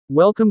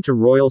Welcome to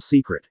Royal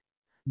Secret.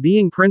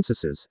 Being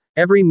princesses,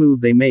 every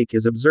move they make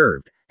is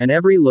observed, and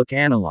every look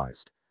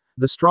analyzed.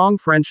 The strong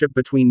friendship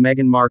between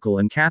Meghan Markle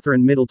and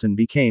Catherine Middleton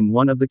became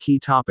one of the key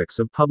topics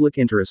of public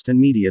interest and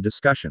media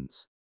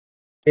discussions.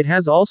 It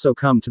has also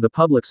come to the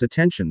public's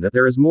attention that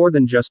there is more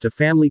than just a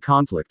family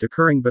conflict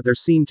occurring, but there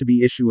seemed to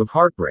be issue of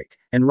heartbreak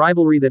and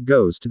rivalry that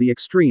goes to the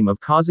extreme of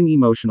causing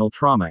emotional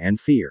trauma and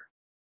fear.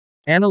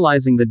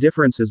 Analyzing the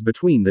differences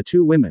between the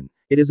two women,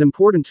 it is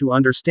important to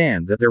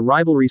understand that their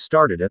rivalry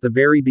started at the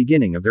very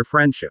beginning of their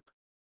friendship.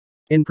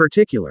 In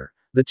particular,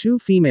 the two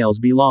females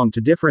belonged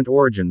to different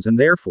origins and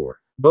therefore,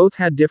 both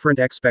had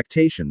different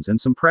expectations and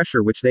some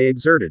pressure which they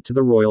exerted to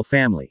the royal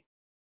family.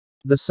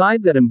 The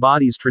side that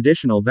embodies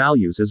traditional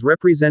values is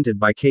represented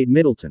by Kate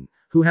Middleton,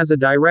 who has a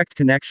direct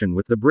connection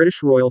with the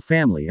British royal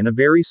family and a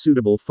very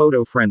suitable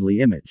photo-friendly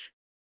image.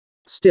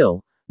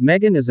 Still,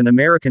 Meghan is an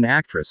American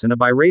actress and a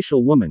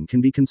biracial woman can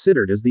be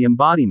considered as the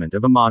embodiment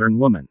of a modern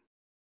woman.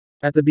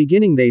 At the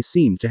beginning they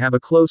seemed to have a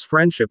close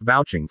friendship,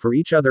 vouching for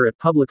each other at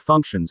public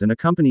functions and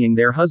accompanying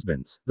their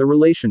husbands. The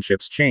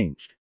relationships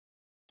changed.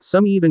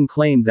 Some even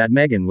claimed that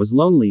Meghan was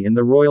lonely in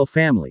the royal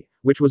family,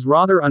 which was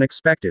rather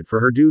unexpected for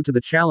her due to the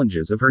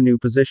challenges of her new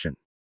position.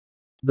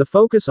 The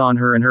focus on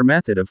her and her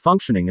method of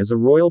functioning as a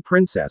royal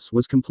princess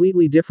was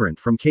completely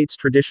different from Kate's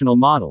traditional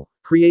model,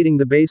 creating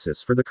the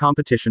basis for the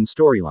competition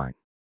storyline.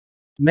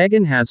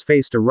 Meghan has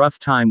faced a rough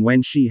time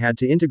when she had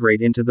to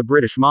integrate into the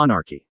British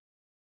monarchy.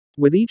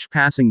 With each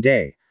passing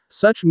day,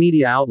 such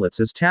media outlets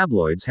as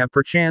tabloids have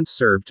perchance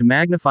served to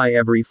magnify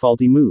every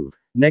faulty move,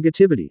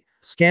 negativity,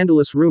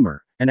 scandalous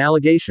rumor, and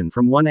allegation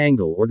from one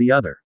angle or the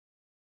other.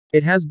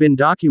 It has been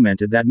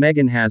documented that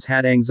Meghan has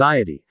had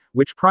anxiety,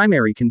 which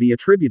primarily can be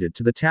attributed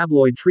to the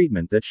tabloid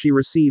treatment that she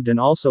received and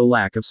also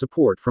lack of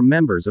support from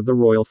members of the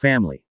royal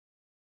family.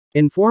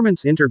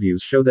 Informants'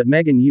 interviews show that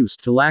Meghan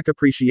used to lack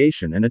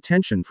appreciation and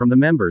attention from the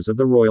members of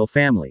the royal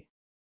family.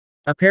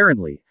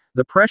 Apparently,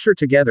 the pressure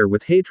together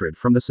with hatred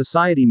from the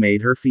society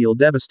made her feel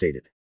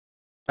devastated.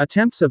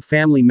 Attempts of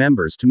family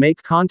members to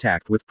make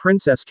contact with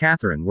Princess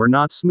Catherine were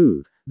not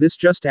smooth. This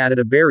just added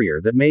a barrier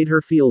that made her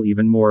feel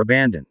even more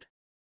abandoned.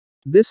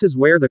 This is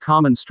where the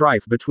common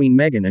strife between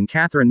Meghan and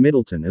Catherine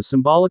Middleton is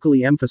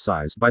symbolically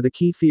emphasized by the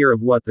key fear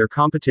of what their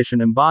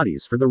competition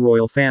embodies for the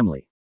royal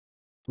family.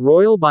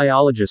 Royal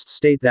biologists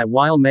state that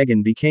while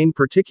Meghan became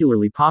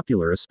particularly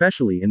popular,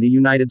 especially in the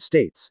United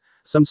States,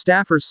 some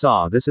staffers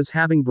saw this as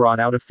having brought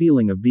out a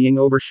feeling of being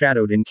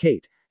overshadowed in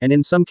Kate, and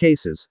in some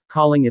cases,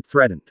 calling it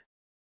threatened.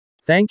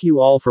 Thank you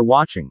all for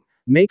watching.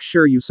 Make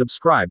sure you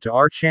subscribe to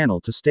our channel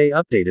to stay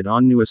updated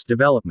on newest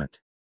development.